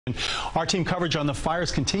Our team coverage on the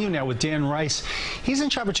fires continue now with Dan Rice. He's in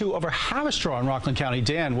Chopper 2 over Haverstraw in Rockland County.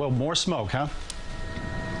 Dan, well, more smoke, huh?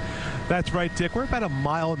 That's right, Dick. We're about a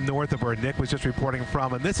mile north of where Nick was just reporting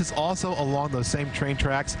from, and this is also along those same train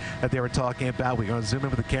tracks that they were talking about. We're going to zoom in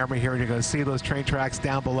with the camera here, and you're going to see those train tracks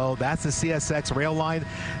down below. That's the CSX rail line,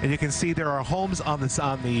 and you can see there are homes on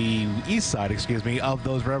the east side, of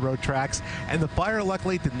those railroad tracks. And the fire,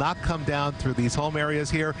 luckily, did not come down through these home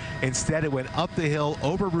areas here. Instead, it went up the hill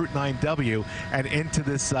over Route 9W and into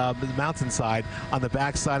this mountainside on the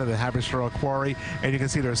backside of the Haverstraw quarry. And you can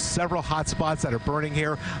see there's several hot spots that are burning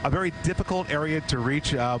here. A very difficult area to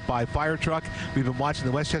reach by fire truck. We've been watching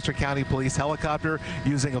the Westchester County Police helicopter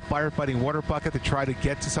using a firefighting water bucket to try to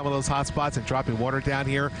get to some of those hot spots and dropping water down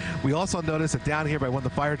here. We also noticed that down here by one of the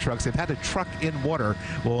fire trucks, they've had to truck in water.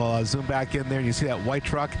 We'll zoom back in there, and you see that white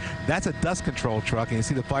truck. That's a dust control truck, and you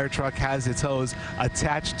see the fire truck has its hose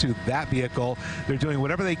attached to that vehicle. They're doing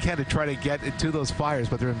whatever they can to try to get to those fires,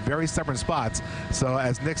 but they're in very stubborn spots. So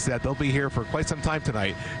as Nick said, they'll be here for quite some time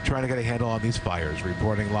tonight trying to get a handle on these fires.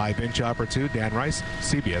 Reporting live in Chopper 2, Dan Rice,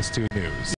 CBS 2 News.